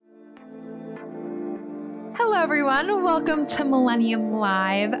Hello, everyone. Welcome to Millennium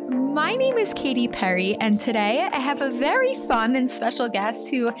Live. My name is Katy Perry, and today I have a very fun and special guest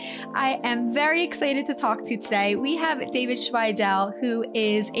who I am very excited to talk to today. We have David Schweidel, who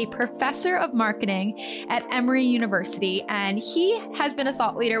is a professor of marketing at Emory University, and he has been a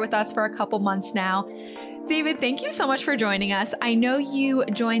thought leader with us for a couple months now. David, thank you so much for joining us. I know you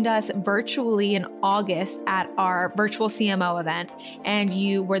joined us virtually in August at our virtual CMO event, and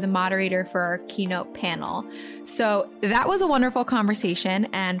you were the moderator for our keynote panel. So that was a wonderful conversation.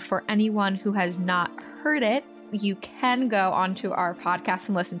 And for anyone who has not heard it, you can go onto our podcast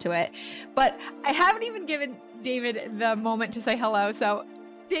and listen to it. But I haven't even given David the moment to say hello. So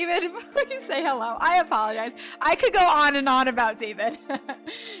David, please say hello. I apologize. I could go on and on about David.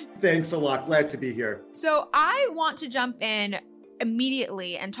 Thanks a lot. Glad to be here. So I want to jump in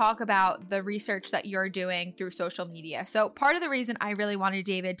immediately and talk about the research that you're doing through social media. So part of the reason I really wanted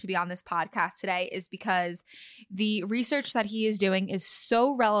David to be on this podcast today is because the research that he is doing is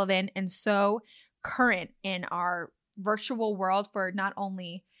so relevant and so current in our virtual world for not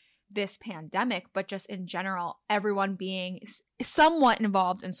only this pandemic, but just in general, everyone being somewhat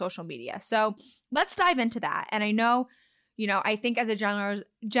involved in social media. So let's dive into that. And I know, I think as a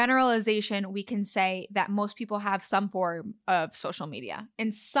generalization, we can say that most people have some form of social media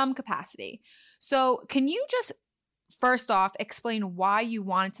in some capacity. So can you just first off explain why you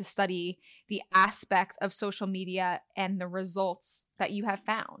wanted to study the aspects of social media and the results that you have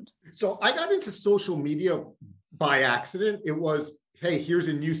found? So I got into social media by accident. It was, hey, here's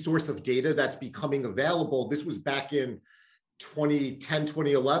a new source of data that's becoming available. This was back in 2010,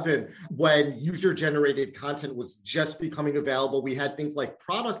 2011, when user-generated content was just becoming available. We had things like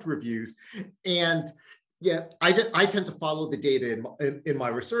product reviews. And yeah, I tend to follow the data in my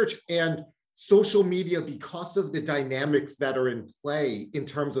research. And social media, because of the dynamics that are in play in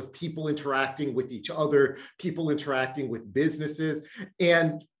terms of people interacting with each other, people interacting with businesses,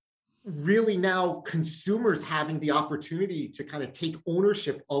 and really now consumers having the opportunity to kind of take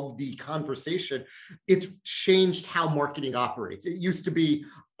ownership of the conversation, it's changed how marketing operates. It used to be,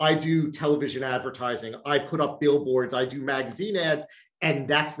 I do television advertising, I put up billboards, I do magazine ads, and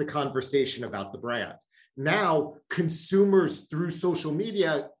that's the conversation about the brand. Now, consumers through social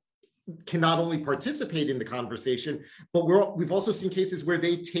media can not only participate in the conversation, but we've also seen cases where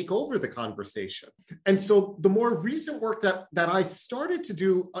they take over the conversation. And so the more recent work that I started to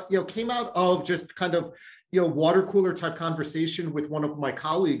do, came out of just kind of, water cooler type conversation with one of my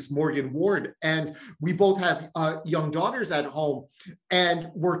colleagues, Morgan Ward. And we both have young daughters at home. And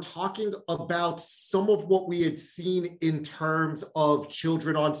we're talking about some of what we had seen in terms of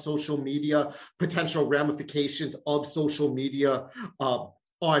children on social media, potential ramifications of social media,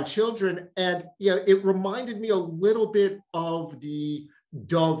 on children. And it reminded me a little bit of the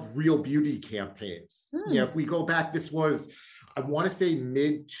Dove Real Beauty campaigns. If we go back, this was, I want to say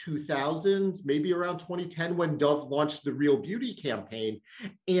mid 2000s, maybe around 2010, when Dove launched the Real Beauty campaign.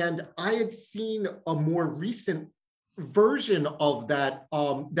 And I had seen a more recent version of that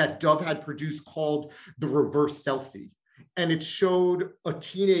that Dove had produced called the Reverse Selfie. And it showed a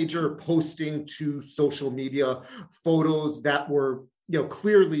teenager posting to social media photos that were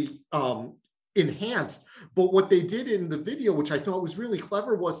clearly enhanced. But what they did in the video, which I thought was really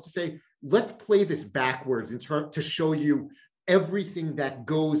clever, was to say, let's play this backwards to show you everything that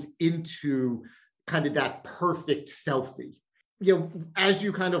goes into kind of that perfect selfie. As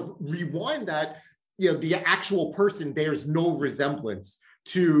you kind of rewind that, the actual person bears no resemblance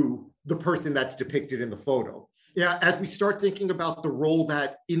to the person that's depicted in the photo. As we start thinking about the role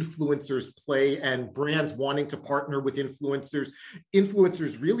that influencers play and brands wanting to partner with influencers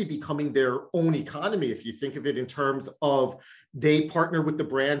really becoming their own economy, if you think of it in terms of they partner with the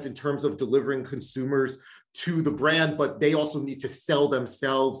brands in terms of delivering consumers to the brand, but they also need to sell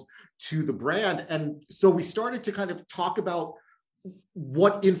themselves to the brand. And so we started to kind of talk about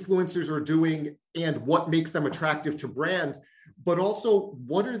what influencers are doing and what makes them attractive to brands, but also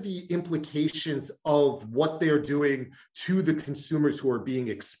what are the implications of what they're doing to the consumers who are being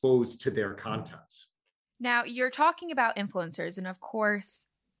exposed to their content. Now, you're talking about influencers, and of course,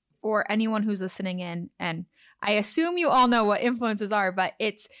 for anyone who's listening in, and I assume you all know what influencers are, but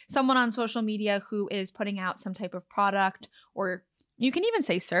it's someone on social media who is putting out some type of product, or you can even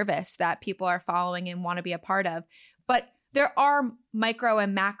say service that people are following and want to be a part of. But there are micro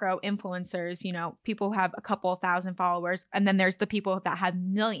and macro influencers, people who have a couple thousand followers, and then there's the people that have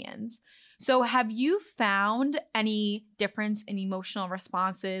millions. So have you found any difference in emotional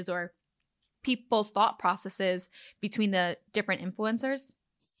responses or people's thought processes between the different influencers?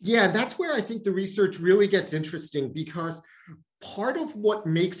 Yeah, that's where I think the research really gets interesting, because part of what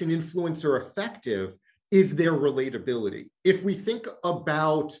makes an influencer effective is their relatability. If we think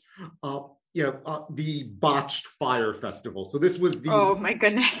about the Botched Fire Festival. So this was oh my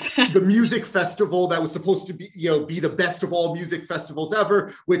goodness, the music festival that was supposed to be the best of all music festivals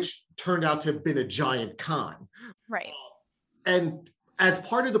ever, which turned out to have been a giant con. Right. And as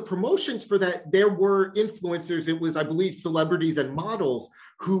part of the promotions for that, there were influencers, it was, I believe, celebrities and models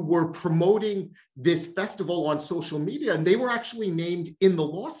who were promoting this festival on social media. And they were actually named in the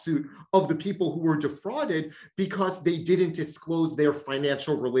lawsuit of the people who were defrauded because they didn't disclose their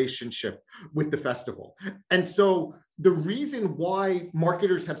financial relationship with the festival. And so the reason why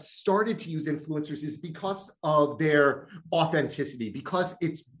marketers have started to use influencers is because of their authenticity, because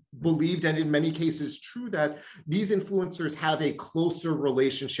it's believed, and in many cases true, that these influencers have a closer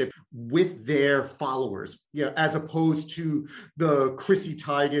relationship with their followers, as opposed to the Chrissy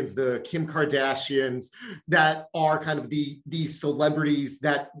Teigens, the Kim Kardashians, that are kind of these celebrities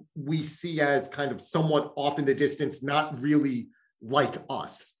that we see as kind of somewhat off in the distance, not really like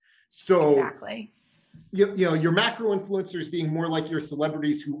us. So exactly. Your macro influencers being more like your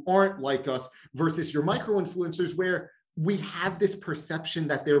celebrities who aren't like us versus your micro influencers where we have this perception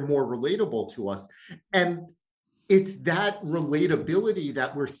that they're more relatable to us. And it's that relatability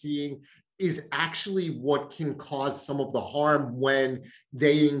that we're seeing is actually what can cause some of the harm when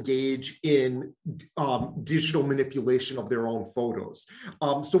they engage in digital manipulation of their own photos.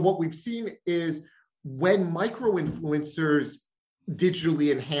 So what we've seen is when micro influencers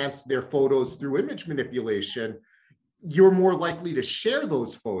digitally enhance their photos through image manipulation, you're more likely to share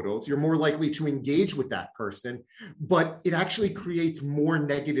those photos, you're more likely to engage with that person, but it actually creates more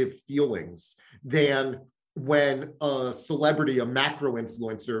negative feelings than when a celebrity, a macro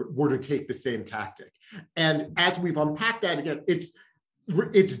influencer, were to take the same tactic. And as we've unpacked that again,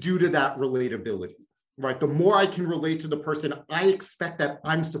 it's due to that relatability, right? The more I can relate to the person, I expect that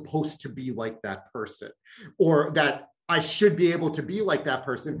I'm supposed to be like that person, or that I should be able to be like that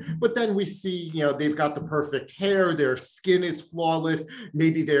person. But then we see, they've got the perfect hair, their skin is flawless,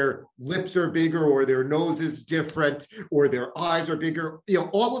 maybe their lips are bigger, or their nose is different, or their eyes are bigger.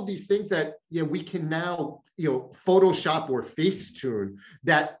 All of these things that we can now, Photoshop or Facetune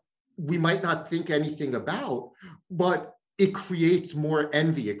that we might not think anything about, but it creates more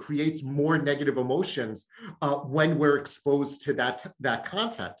envy. It creates more negative emotions when we're exposed to that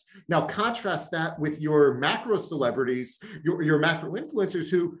content. Now, contrast that with your macro celebrities, your macro influencers,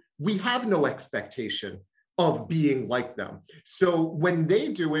 who we have no expectation of being like them. So when they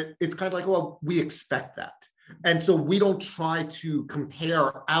do it, it's kind of like, well, we expect that. And so we don't try to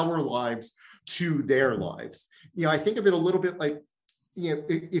compare our lives to their lives. I think of it a little bit like,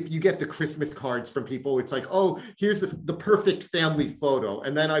 if you get the Christmas cards from people, it's like, oh, here's the perfect family photo.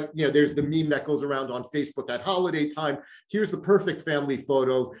 And then there's the meme that goes around on Facebook at holiday time. Here's the perfect family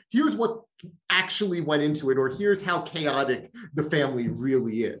photo. Here's what actually went into it, or here's how chaotic the family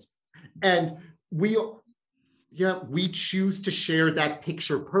really is. And we choose to share that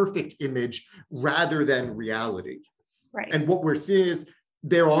picture perfect image rather than reality. Right. And what we're seeing is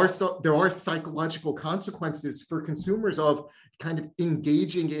there are psychological consequences for consumers of kind of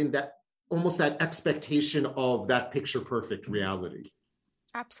engaging in that, almost that expectation of that picture perfect reality.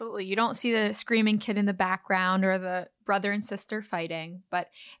 Absolutely. You don't see the screaming kid in the background or the brother and sister fighting, but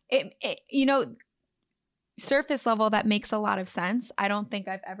surface level, that makes a lot of sense. I don't think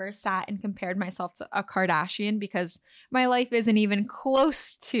I've ever sat and compared myself to a Kardashian because my life isn't even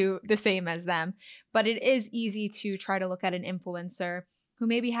close to the same as them. But it is easy to try to look at an influencer who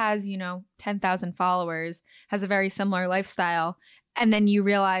maybe has, 10,000 followers, has a very similar lifestyle. And then you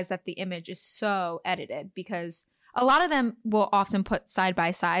realize that the image is so edited because a lot of them will often put side by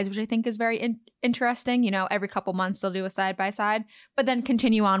sides, which I think is very interesting. Every couple months they'll do a side by side, but then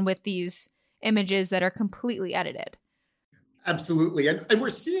continue on with these images that are completely edited. Absolutely. And we're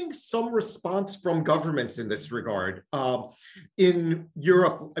seeing some response from governments in this regard. In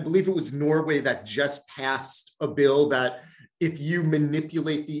Europe, I believe it was Norway that just passed a bill that if you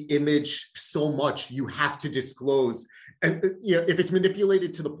manipulate the image so much, you have to disclose. And if it's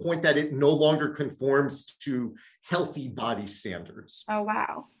manipulated to the point that it no longer conforms to healthy body standards. Oh,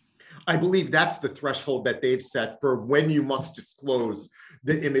 wow. I believe that's the threshold that they've set for when you must disclose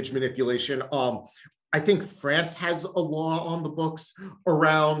the image manipulation. I think France has a law on the books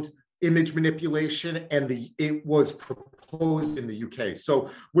around image manipulation, and it was proposed in the UK. So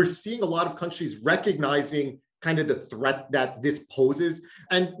we're seeing a lot of countries recognizing kind of the threat that this poses.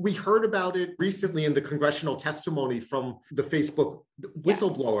 And we heard about it recently in the congressional testimony from the Facebook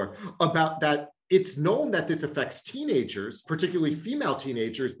whistleblower about that it's known that this affects teenagers, particularly female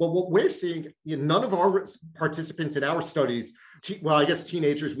teenagers. But what we're seeing, none of our participants in our studies, well, I guess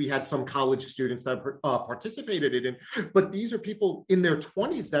teenagers, we had some college students that participated in it, but these are people in their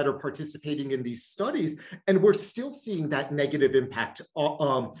 20s that are participating in these studies. And we're still seeing that negative impact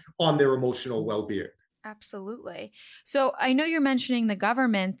on their emotional well-being. Absolutely. So I know you're mentioning the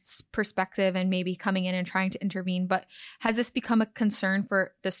government's perspective and maybe coming in and trying to intervene, but has this become a concern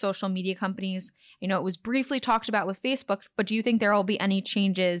for the social media companies? It was briefly talked about with Facebook, but do you think there will be any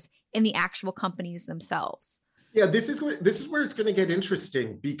changes in the actual companies themselves? Yeah, this is where it's going to get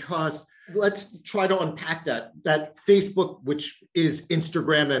interesting, because let's try to unpack that Facebook, which is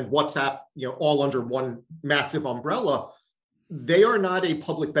Instagram and WhatsApp, all under one massive umbrella. They are not a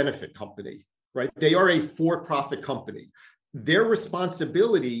public benefit company, right? They are a for-profit company. Their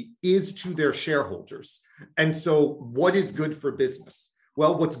responsibility is to their shareholders. And so what is good for business?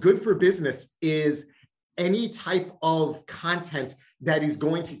 Well, what's good for business is any type of content that is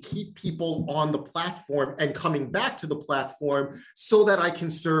going to keep people on the platform and coming back to the platform so that I can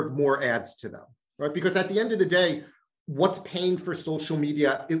serve more ads to them, right? Because at the end of the day, what's paying for social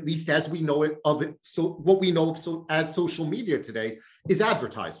media, at least as we know it of it, so what we know of as social media today is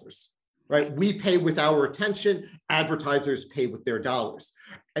advertisers, right? We pay with our attention, advertisers pay with their dollars.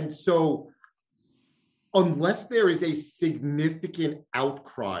 And so unless there is a significant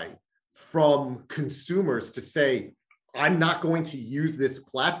outcry from consumers to say, I'm not going to use this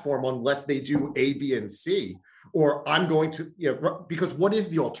platform unless they do A, B, and C, or I'm going to, because what is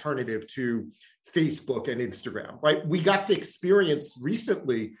the alternative to Facebook and Instagram, right? We got to experience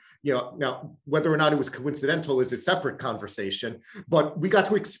recently, now whether or not it was coincidental is a separate conversation, but we got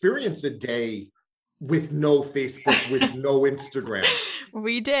to experience a day with no Facebook, with no Instagram.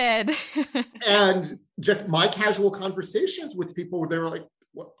 We did. And just my casual conversations with people where they were like,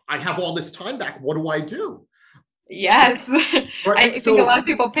 well, I have all this time back. What do I do? Yes. Right? I think a lot of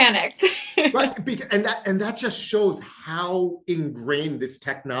people panicked. Right. And that just shows how ingrained this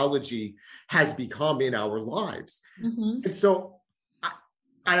technology has become in our lives. Mm-hmm. And so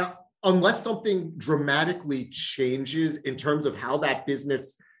I unless something dramatically changes in terms of how that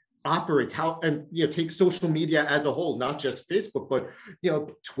business operates, take social media as a whole, not just Facebook, but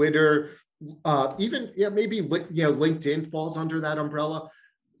Twitter, even maybe LinkedIn falls under that umbrella.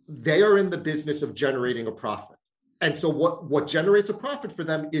 They are in the business of generating a profit. And so what generates a profit for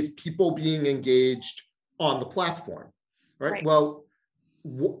them is people being engaged on the platform, right? Well,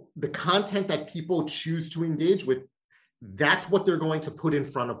 the content that people choose to engage with, that's what they're going to put in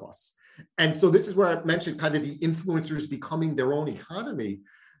front of us. And so this is where I mentioned kind of the influencers becoming their own economy.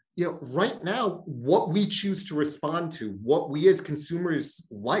 Right now, what we choose to respond to, what we as consumers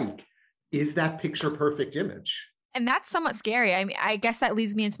like, is that picture perfect image. And that's somewhat scary. I mean, I guess that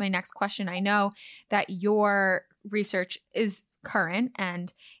leads me into my next question. I know that your research is current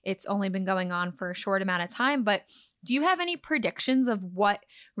and it's only been going on for a short amount of time, but do you have any predictions of what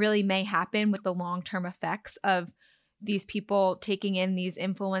really may happen with the long-term effects of these people taking in these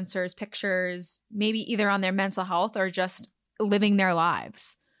influencers' pictures, maybe either on their mental health or just living their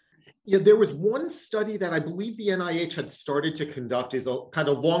lives? Yeah, there was one study that I believe the NIH had started to conduct, is a kind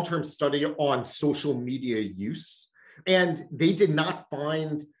of long-term study on social media use. And they did not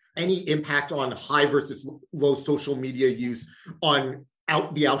find any impact on high versus low social media use on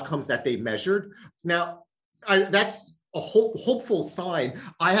the outcomes that they measured. Now, that's a hopeful sign.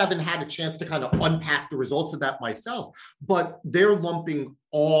 I haven't had a chance to kind of unpack the results of that myself, but they're lumping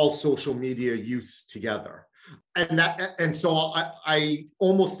all social media use together. And so I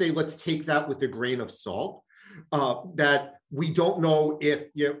almost say, let's take that with a grain of salt, that we don't know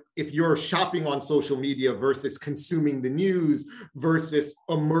if you're shopping on social media versus consuming the news versus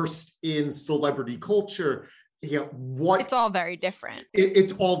immersed in celebrity culture. It's all very different.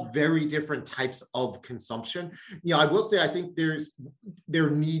 It's all very different types of consumption. I will say, I think there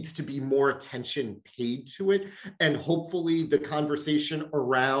needs to be more attention paid to it. And hopefully the conversation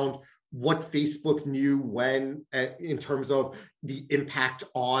around what Facebook knew when, in terms of the impact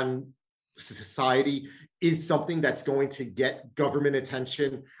on society, is something that's going to get government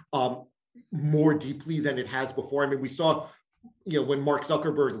attention more deeply than it has before. I mean, we saw, when Mark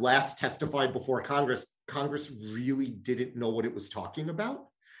Zuckerberg last testified before Congress really didn't know what it was talking about.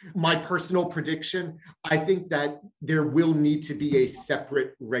 My personal prediction, I think that there will need to be a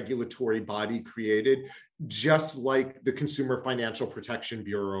separate regulatory body created, just like the Consumer Financial Protection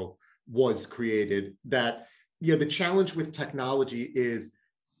Bureau was created. That, the challenge with technology is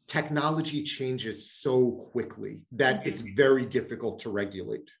technology changes so quickly that it's very difficult to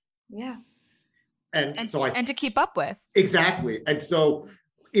regulate. Yeah. And so to keep up with. Exactly. And so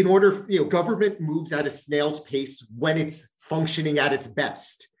in order, government moves at a snail's pace when it's functioning at its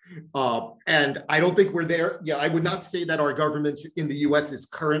best. And I don't think we're there. Yeah, I would not say that our government in the US is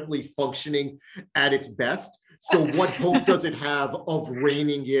currently functioning at its best. So what hope does it have of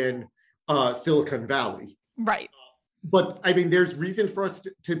reining in Silicon Valley? Right. But I mean, there's reason for us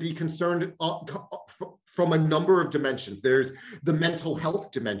to be concerned from a number of dimensions. There's the mental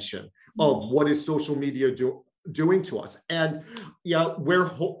health dimension of what is social media doing to us. And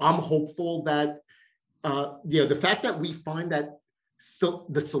I'm hopeful that the fact that we find that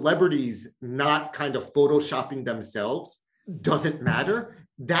the celebrities not kind of photoshopping themselves doesn't matter,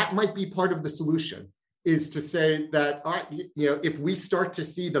 that might be part of the solution, is to say that, all right, if we start to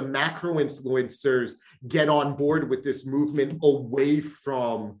see the macro influencers get on board with this movement away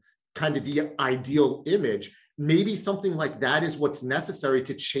from kind of the ideal image, maybe something like that is what's necessary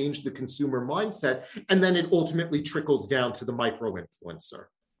to change the consumer mindset. And then it ultimately trickles down to the micro influencer.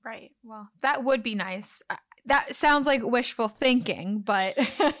 Right. Well, that would be nice. That sounds like wishful thinking, but.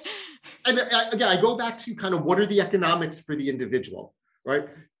 And again, I go back to kind of what are the economics for the individual, right?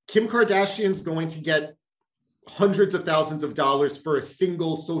 Kim Kardashian's going to get hundreds of thousands of dollars for a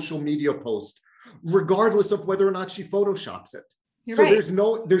single social media post, regardless of whether or not she photoshops it. You're so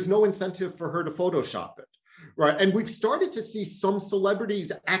right. there's no incentive for her to Photoshop it. Right. And we've started to see some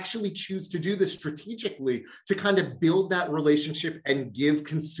celebrities actually choose to do this strategically to kind of build that relationship and give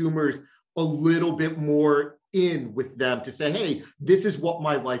consumers a little bit more in with them to say, hey, this is what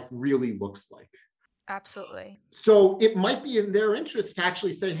my life really looks like. Absolutely. So it might be in their interest to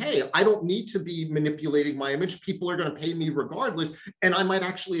actually say, hey, I don't need to be manipulating my image. People are going to pay me regardless. And I might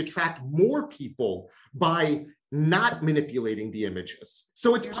actually attract more people by not manipulating the images.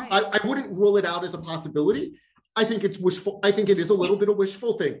 So it's, Right. I wouldn't rule it out as a possibility. I think it's wishful. I think it is a little bit of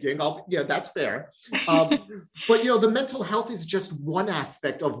wishful thinking. That's fair. But the mental health is just one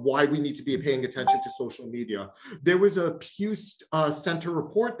aspect of why we need to be paying attention to social media. There was a Pew Center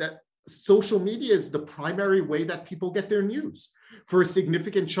report that social media is the primary way that people get their news for a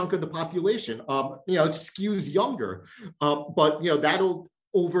significant chunk of the population. It skews younger, but that'll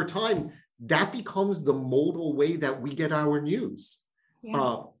over time, that becomes the modal way that we get our news.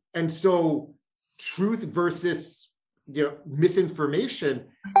 Yeah. And so truth versus misinformation,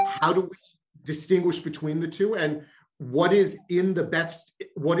 how do we distinguish between the two, and what is in the best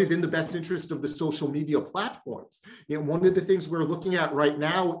interest of the social media platforms? One of the things we're looking at right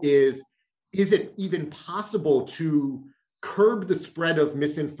now is it even possible to curb the spread of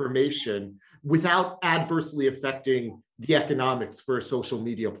misinformation without adversely affecting the economics for a social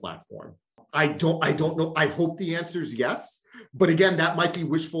media platform? I don't know. I hope the answer is yes. But again, that might be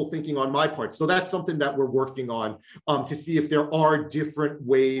wishful thinking on my part. So that's something that we're working on to see if there are different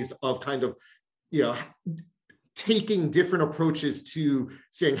ways of kind of, taking different approaches to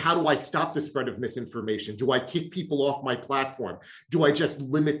saying, how do I stop the spread of misinformation? Do I kick people off my platform? Do I just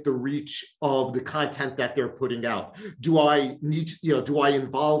limit the reach of the content that they're putting out? Do I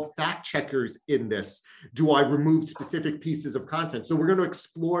involve fact checkers in this? Do I remove specific pieces of content? So we're going to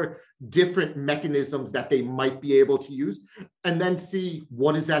explore different mechanisms that they might be able to use, and then see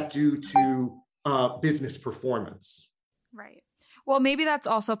what does that do to business performance. Right. Well, maybe that's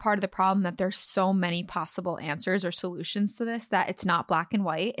also part of the problem, that there's so many possible answers or solutions to this, that it's not black and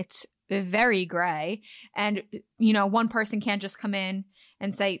white. It's very gray. And, one person can't just come in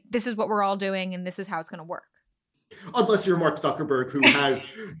and say, this is what we're all doing and this is how it's going to work. Unless you're Mark Zuckerberg, who has,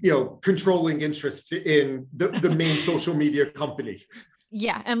 controlling interests in the main social media company.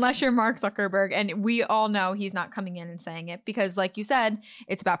 Yeah, unless you're Mark Zuckerberg. And we all know he's not coming in and saying it because, like you said,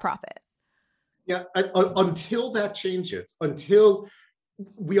 it's about profit. Yeah, until that changes, until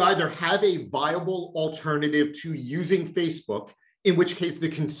we either have a viable alternative to using Facebook, in which case the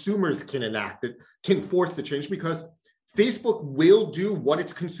consumers can enact it, can force the change, because Facebook will do what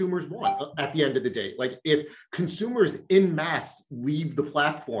its consumers want at the end of the day. Like, if consumers en masse leave the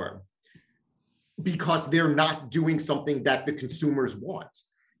platform because they're not doing something that the consumers want,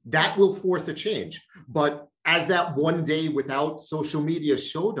 that will force a change. But as that one day without social media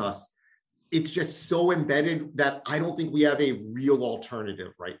showed us, it's just so embedded that I don't think we have a real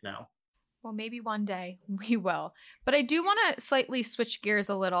alternative right now. Well, maybe one day we will. But I do want to slightly switch gears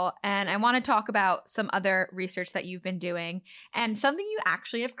a little, and I want to talk about some other research that you've been doing and something you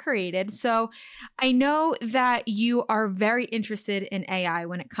actually have created. So I know that you are very interested in AI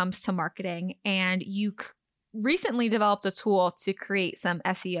when it comes to marketing, and you recently developed a tool to create some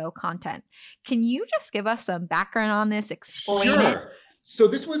SEO content. Can you just give us some background on this, explain it? So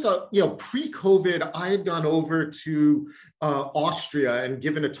this was pre-COVID. I had gone over to Austria and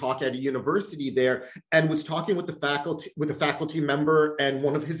given a talk at a university there, and was talking with a faculty member and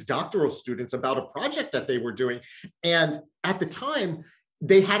one of his doctoral students about a project that they were doing. And at the time,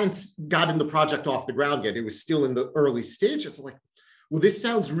 they hadn't gotten the project off the ground yet. It was still in the early stages. I'm like, well, this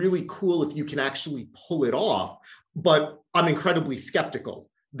sounds really cool if you can actually pull it off, but I'm incredibly skeptical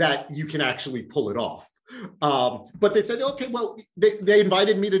that you can actually pull it off. But they said, okay, well, they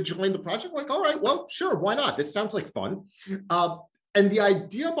invited me to join the project. I'm like, all right, well, sure, why not? This sounds like fun. And the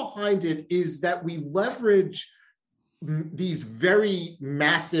idea behind it is that we leverage these very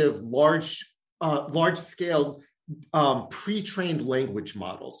massive, large scale pre-trained language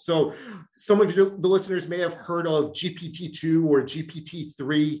models. So some of the listeners may have heard of GPT-2 or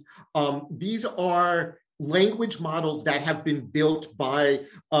GPT-3. These are language models that have been built by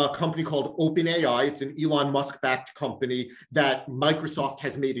a company called OpenAI. It's an Elon Musk-backed company that Microsoft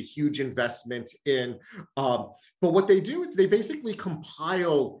has made a huge investment in. But what they do is they basically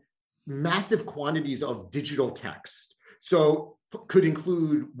compile massive quantities of digital text. So could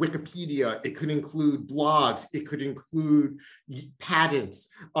include Wikipedia, it could include blogs, it could include patents,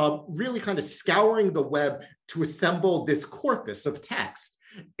 really kind of scouring the web to assemble this corpus of text.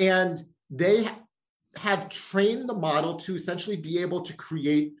 And they have trained the model to essentially be able to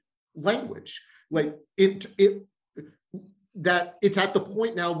create language. Like that it's at the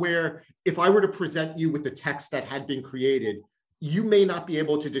point now where if I were to present you with the text that had been created, you may not be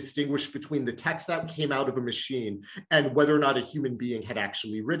able to distinguish between the text that came out of a machine and whether or not a human being had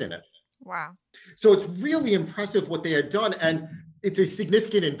actually written it. Wow. So it's really impressive what they had done. And it's a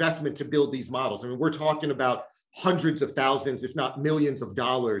significant investment to build these models. I mean, we're talking about hundreds of thousands, if not millions of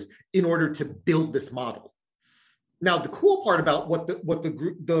dollars in order to build this model. Now, the cool part about what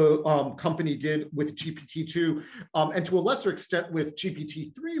the company did with GPT-2 and to a lesser extent with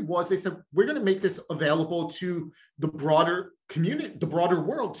GPT-3 was they said, we're going to make this available to the broader community, the broader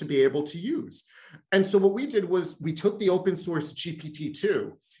world to be able to use. And so what we did was we took the open source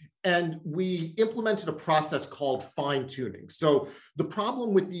GPT-2 and we implemented a process called fine-tuning. So the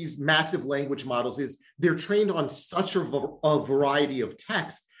problem with these massive language models is they're trained on such a variety of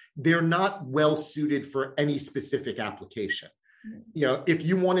text, they're not well suited for any specific application. You know, if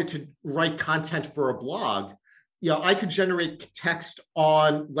you wanted to write content for a blog, I could generate text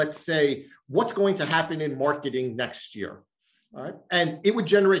on, let's say, what's going to happen in marketing next year. All right? And it would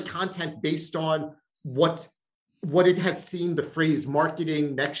generate content based on what it has seen, the phrase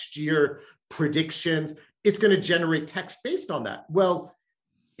marketing next year, predictions. It's going to generate text based on that. Well,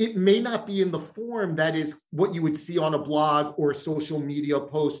 it may not be in the form that is what you would see on a blog or a social media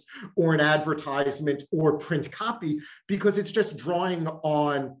post or an advertisement or print copy, because it's just drawing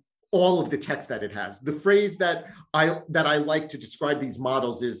on all of the text that it has. The phrase that I like to describe these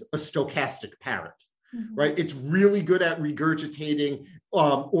models is a stochastic parrot. Mm-hmm. Right? It's really good at regurgitating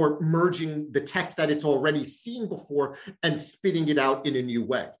or merging the text that it's already seen before and spitting it out in a new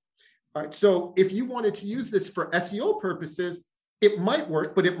way. All right. So if you wanted to use this for SEO purposes, it might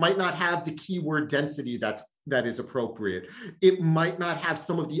work, but it might not have the keyword density that is appropriate. It might not have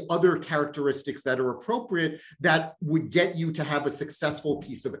some of the other characteristics that are appropriate that would get you to have a successful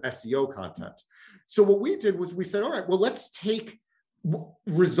piece of SEO content. So what we did was we said, all right, well, let's take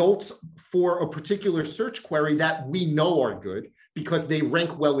results for a particular search query that we know are good because they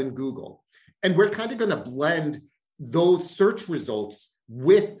rank well in Google. And we're kind of going to blend those search results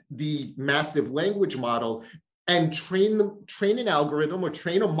with the massive language model and train an algorithm or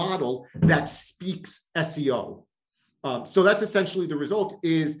train a model that speaks SEO. So that's essentially the result.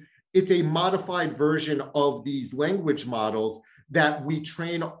 Is it's a modified version of these language models that we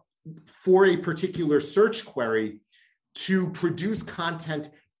train for a particular search query to produce content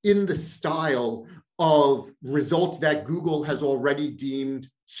in the style of results that Google has already deemed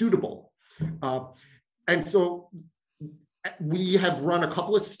suitable. And so we have run a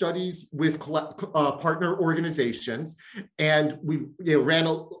couple of studies with partner organizations, and we ran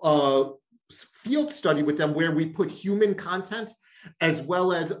a field study with them where we put human content as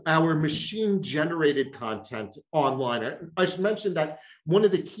well as our machine-generated content online. I should mention that one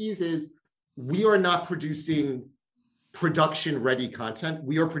of the keys is we are not producing production-ready content.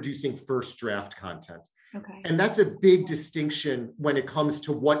 We are producing first draft content. Okay. And that's a big distinction when it comes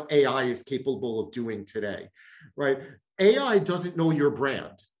to what AI is capable of doing today, right? AI doesn't know your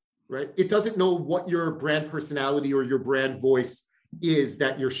brand, right? It doesn't know what your brand personality or your brand voice is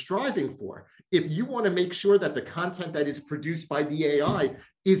that you're striving for. If you want to make sure that the content that is produced by the AI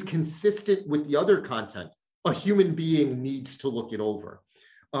is consistent with the other content, a human being needs to look it over.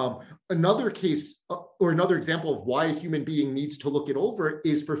 Another case or another example of why a human being needs to look it over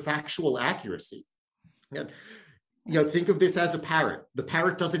is for factual accuracy. And, think of this as a parrot. The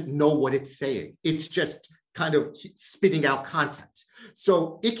parrot doesn't know what it's saying. It's just kind of spitting out content.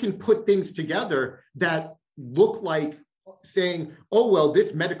 So it can put things together that look like saying, oh, well,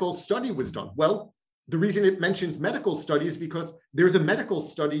 this medical study was done. Well, the reason it mentions medical study is because there's a medical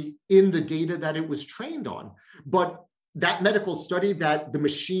study in the data that it was trained on. But that medical study that the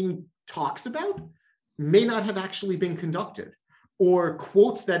machine talks about may not have actually been conducted, or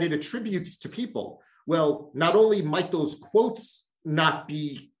quotes that it attributes to people. Well, not only might those quotes not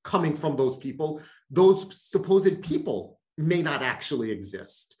be coming from those people, those supposed people may not actually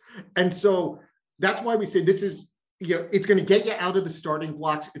exist. And so that's why we say this is, it's going to get you out of the starting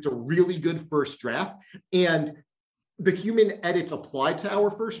blocks. It's a really good first draft. And the human edits applied to our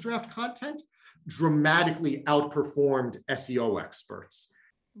first draft content dramatically outperformed SEO experts.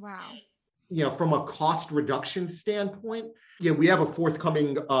 Wow. From a cost reduction standpoint, we have a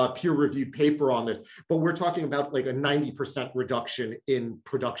forthcoming peer-reviewed paper on this, but we're talking about like a 90% reduction in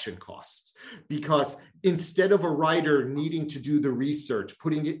production costs, because instead of a writer needing to do the research,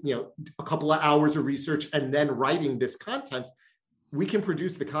 putting it, a couple of hours of research and then writing this content, we can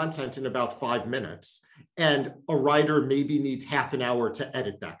produce the content in about 5 minutes, and a writer maybe needs half an hour to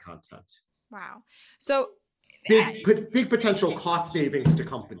edit that content. Wow. So big potential cost savings to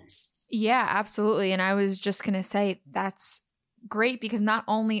companies. Yeah, absolutely. And I was just going to say that's great, because not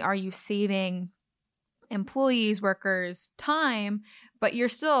only are you saving employees, workers time, but you're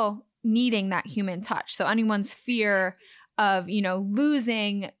still needing that human touch. So anyone's fear of,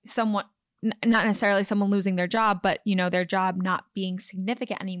 losing someone, not necessarily someone losing their job, but, their job not being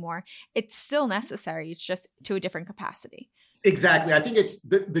significant anymore, it's still necessary. It's just to a different capacity. Exactly. I think it's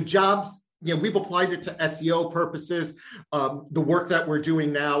the jobs. We've applied it to SEO purposes. The work that we're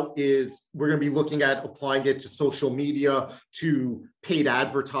doing now is we're going to be looking at applying it to social media, to paid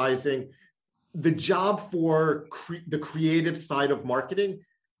advertising. The job for the creative side of marketing,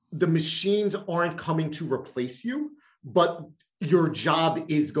 the machines aren't coming to replace you, but your job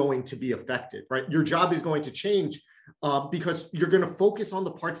is going to be affected, right? Your job is going to change because you're going to focus on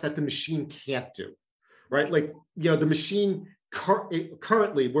the parts that the machine can't do, right? Like, the machine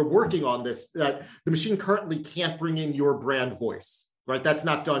currently, we're working on this, that the machine currently can't bring in your brand voice, right? That's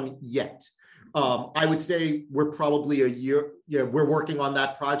not done yet. I would say we're probably a year, we're working on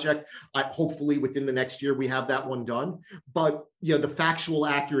that project. Hopefully within the next year, we have that one done. But, the factual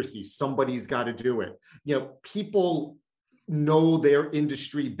accuracy, somebody's got to do it. People know their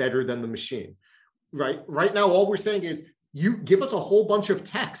industry better than the machine, right? Right now, all we're saying is, you give us a whole bunch of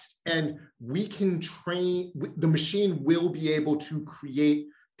text and we can train, the machine will be able to create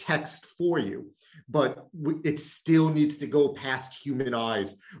text for you, but it still needs to go past human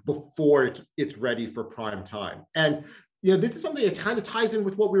eyes before it's ready for prime time. And, this is something that kind of ties in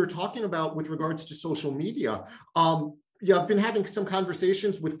with what we were talking about with regards to social media. I've been having some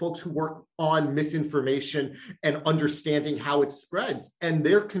conversations with folks who work on misinformation and understanding how it spreads. And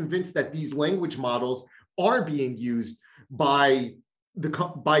they're convinced that these language models are being used by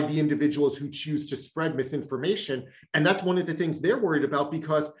the individuals who choose to spread misinformation. And that's one of the things they're worried about,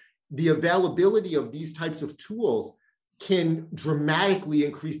 because the availability of these types of tools can dramatically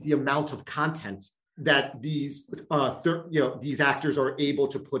increase the amount of content that these actors are able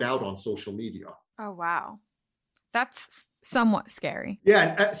to put out on social media. Oh, wow. That's somewhat scary.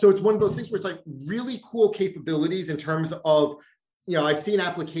 Yeah. So it's one of those things where it's like really cool capabilities in terms of, I've seen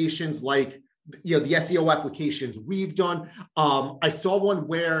applications like, the SEO applications we've done. I saw one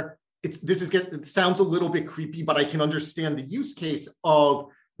where it sounds a little bit creepy, but I can understand the use case of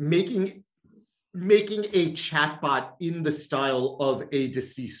making a chatbot in the style of a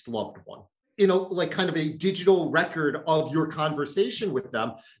deceased loved one. Like kind of a digital record of your conversation with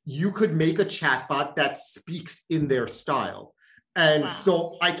them. You could make a chatbot that speaks in their style. And wow.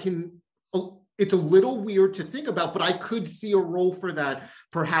 So it's a little weird to think about, but I could see a role for that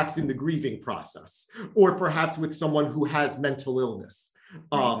perhaps in the grieving process, or perhaps with someone who has mental illness.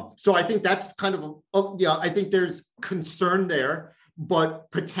 Right. So I think that's kind of, I think there's concern there,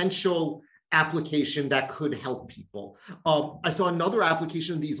 but potential application that could help people. I saw another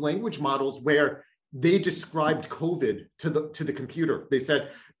application of these language models where they described COVID to the computer. They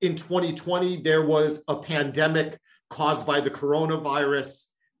said in 2020, there was a pandemic caused by the coronavirus,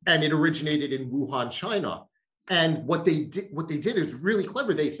 and it originated in Wuhan, China. And what they did is really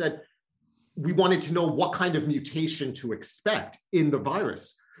clever. They said, we wanted to know what kind of mutation to expect in the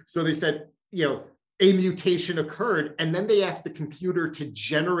virus. So they said, a mutation occurred, and then they asked the computer to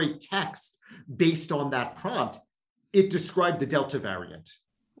generate text based on that prompt. It described the Delta variant.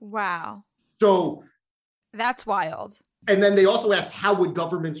 Wow. So that's wild. And then they also asked, how would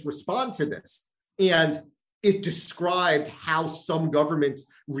governments respond to this? And it described how some governments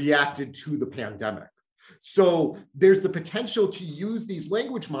reacted to the pandemic. So there's the potential to use these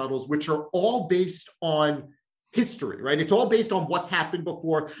language models, which are all based on history, right? It's all based on what's happened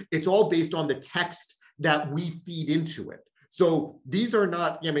before. It's all based on the text that we feed into it. So these are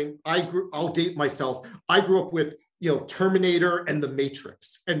not, I mean, I'll date myself. I grew up with, Terminator and The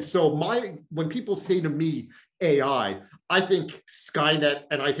Matrix. And so when people say to me, AI, I think Skynet,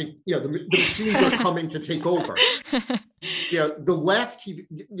 and I think, the machines are coming to take over. The last TV,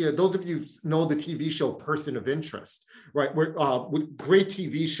 those of you know the TV show Person of Interest, right? Great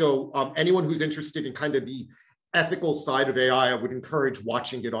TV show. Anyone who's interested in kind of the ethical side of AI, I would encourage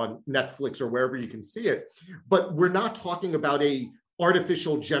watching it on Netflix or wherever you can see it. But we're not talking about a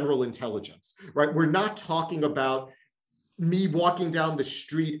artificial general intelligence, right? We're not talking about me walking down the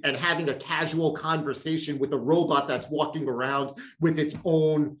street and having a casual conversation with a robot that's walking around with its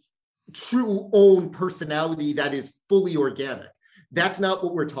true own personality that is fully organic. That's not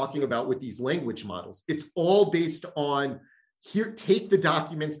what we're talking about with these language models. It's all based on here, take the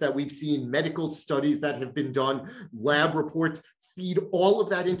documents that we've seen, medical studies that have been done, lab reports, feed all of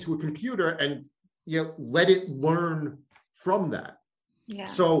that into a computer and let it learn from that. Yeah.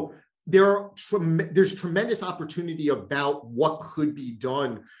 So there's tremendous opportunity about what could be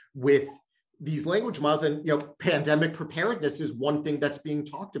done with these language models. And pandemic preparedness is one thing that's being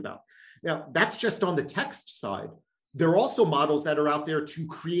talked about. Now, that's just on the text side. There are also models that are out there to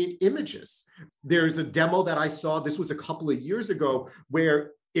create images. There's a demo that I saw, this was a couple of years ago,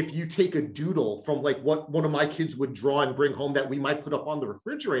 where if you take a doodle from like what one of my kids would draw and bring home that we might put up on the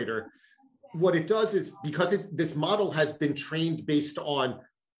refrigerator, what it does is, because this model has been trained based on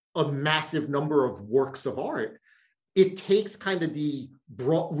a massive number of works of art, it takes kind of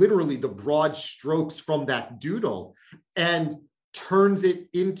literally the broad strokes from that doodle and turns it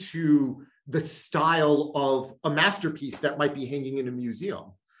into the style of a masterpiece that might be hanging in a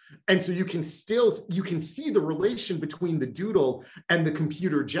museum. And so you can see the relation between the doodle and the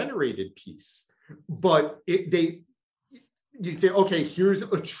computer generated piece, but you say, okay, here's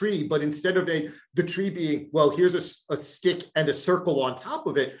a tree, but instead of the tree being, well, here's a stick and a circle on top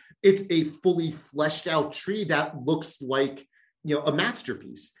of it, it's a fully fleshed out tree that looks like, a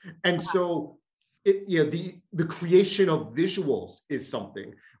masterpiece. And so the creation of visuals is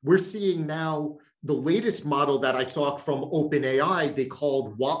something. We're seeing now, the latest model that I saw from OpenAI, they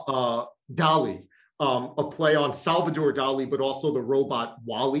called DALL-E, a play on Salvador Dali, but also the robot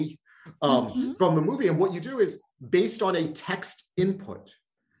WALL-E from the movie. And what you do is, based on a text input,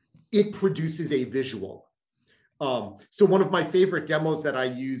 it produces a visual. So one of my favorite demos that I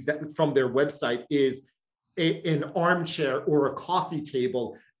use from their website is an armchair or a coffee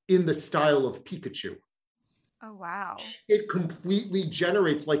table in the style of Pikachu. Oh, wow. It completely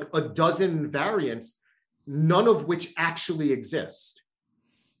generates like a dozen variants, none of which actually exist.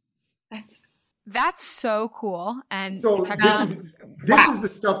 That's so cool. And so this is the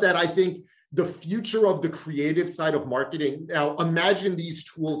stuff that I think the future of the creative side of marketing. Now, imagine these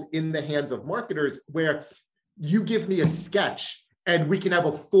tools in the hands of marketers where you give me a sketch and we can have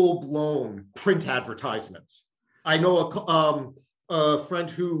a full-blown print advertisement. I know a friend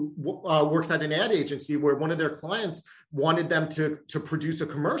who works at an ad agency where one of their clients wanted them to produce a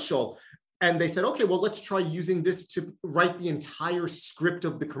commercial. And they said, okay, well, let's try using this to write the entire script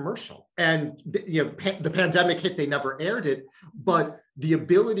of the commercial. And the pandemic hit, they never aired it, but the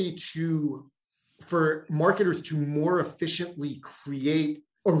ability for marketers to more efficiently create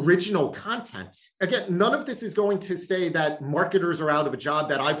original content. Again, none of this is going to say that marketers are out of a job,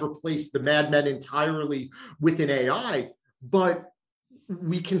 that I've replaced the madmen entirely with an AI, but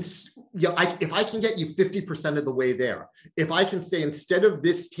we can, if I can get you 50% of the way there, if I can say, instead of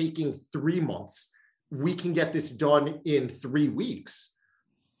this taking 3 months, we can get this done in 3 weeks,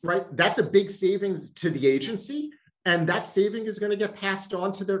 right? That's a big savings to the agency, and that saving is going to get passed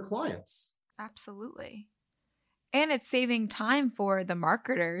on to their clients. Absolutely. And it's saving time for the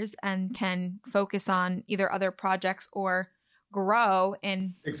marketers and can focus on either other projects or grow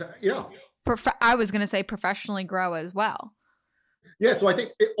and I was going to say professionally grow as well. Yeah, so I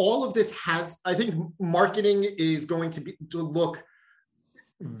think all of this I think marketing is going to look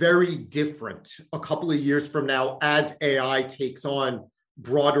very different a couple of years from now as AI takes on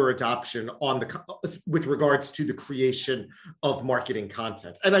broader adoption with regards to the creation of marketing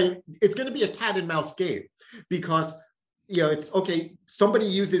content. And it's going to be a cat and mouse game, because it's okay, somebody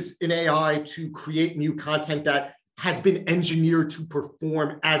uses an AI to create new content that has been engineered to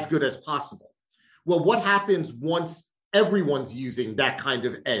perform as good as possible. Well, what happens once everyone's using that kind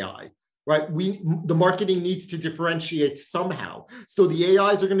of AI, right? The marketing needs to differentiate somehow. So the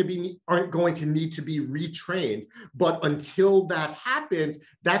AIs aren't going to need to be retrained. But until that happens,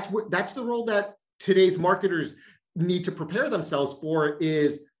 that's the role that today's marketers need to prepare themselves for,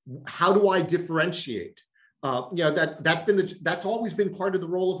 is how do I differentiate? That's always been part of the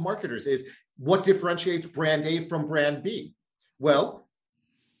role of marketers, is what differentiates brand A from brand B. Well,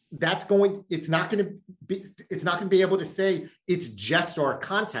 it's not going to be able to say it's just our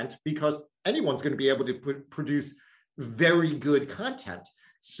content, because anyone's going to be able to produce very good content.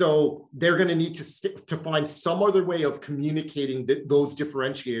 So they're going to need to find some other way of communicating those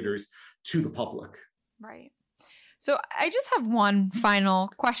differentiators to the public. Right. So I just have one final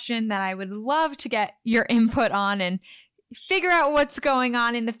question that I would love to get your input on and figure out what's going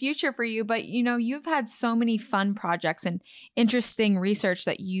on in the future for you. But, you've had so many fun projects and interesting research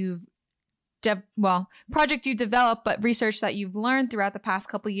that project you developed, but research that you've learned throughout the past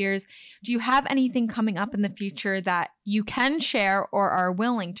couple of years. Do you have anything coming up in the future that you can share or are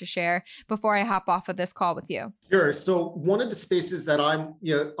willing to share before I hop off of this call with you? Sure. So one of the spaces that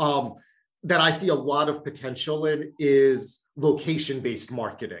that I see a lot of potential in is location-based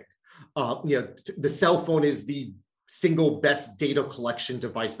marketing. The cell phone is the single best data collection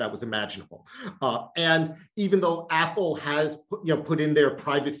device that was imaginable. And even though Apple has put in their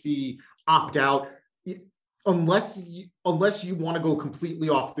privacy opt-out, unless you want to go completely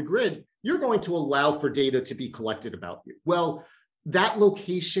off the grid, you're going to allow for data to be collected about you. Well, that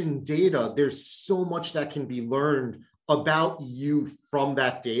location data, there's so much that can be learned about you from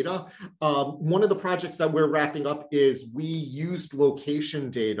that data. One of the projects that we're wrapping up is we used location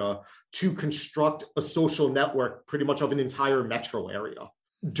data to construct a social network pretty much of an entire metro area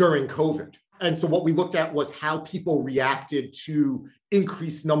during COVID. And so what we looked at was how people reacted to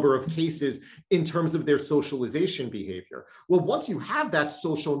increased number of cases in terms of their socialization behavior. Well, once you have that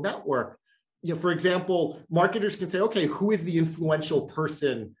social network, for example, marketers can say, okay, who is the influential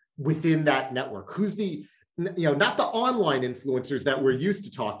person within that network? Who's the not the online influencers that we're used to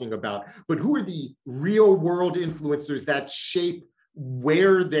talking about, but who are the real world influencers that shape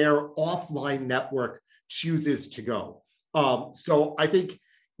where their offline network chooses to go? So I think,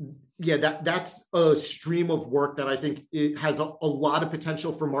 that's a stream of work that I think it has a lot of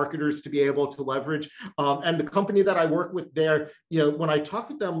potential for marketers to be able to leverage. And the company that I work with there, when I talked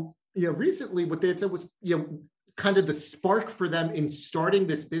with them, recently, what they had said was, kind of the spark for them in starting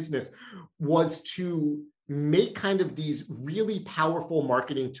this business was to make kind of these really powerful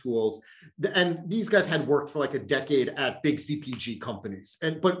marketing tools. And these guys had worked for like a decade at big CPG companies.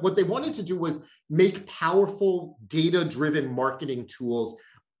 But what they wanted to do was make powerful data-driven marketing tools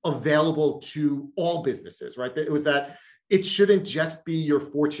available to all businesses, right? It was that it shouldn't just be your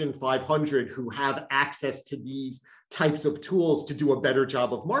Fortune 500 who have access to these types of tools to do a better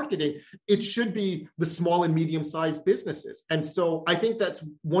job of marketing. It should be the small and medium-sized businesses. And so I think that's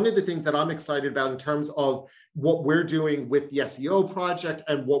one of the things that I'm excited about in terms of what we're doing with the SEO project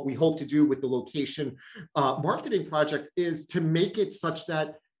and what we hope to do with the location marketing project, is to make it such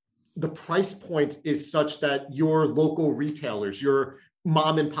that the price point is such that your local retailers, your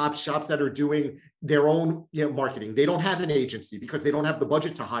mom and pop shops that are doing their own marketing, they don't have an agency because they don't have the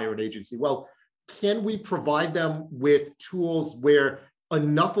budget to hire an agency. Well, can we provide them with tools where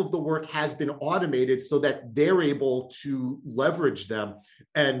enough of the work has been automated so that they're able to leverage them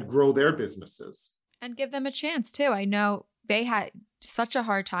and grow their businesses? And give them a chance too. I know they had such a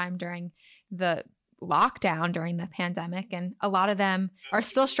hard time during the lockdown, during the pandemic, and a lot of them are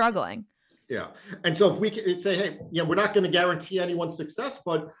still struggling. Yeah. And so if we can say, hey, we're not going to guarantee anyone's success,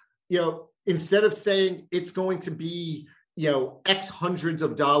 but, instead of saying it's going to be, X hundreds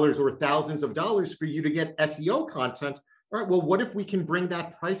of dollars or thousands of dollars for you to get SEO content. All right, well, what if we can bring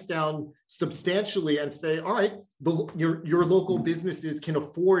that price down substantially and say, all right, your local businesses can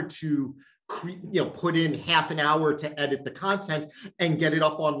afford to put in half an hour to edit the content and get it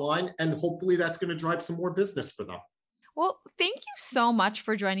up online. And hopefully that's going to drive some more business for them. Well, thank you so much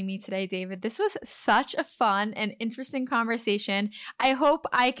for joining me today, David. This was such a fun and interesting conversation. I hope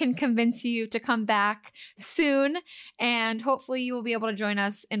I can convince you to come back soon, and hopefully you will be able to join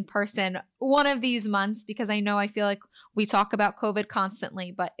us in person one of these months, because I feel like we talk about COVID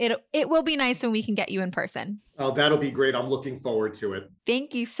constantly, but it will be nice when we can get you in person. Oh, that'll be great. I'm looking forward to it.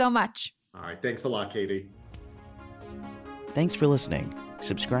 Thank you so much. All right. Thanks a lot, Katie. Thanks for listening.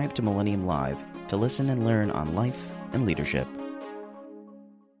 Subscribe to Millennium Live to listen and learn on life and leadership.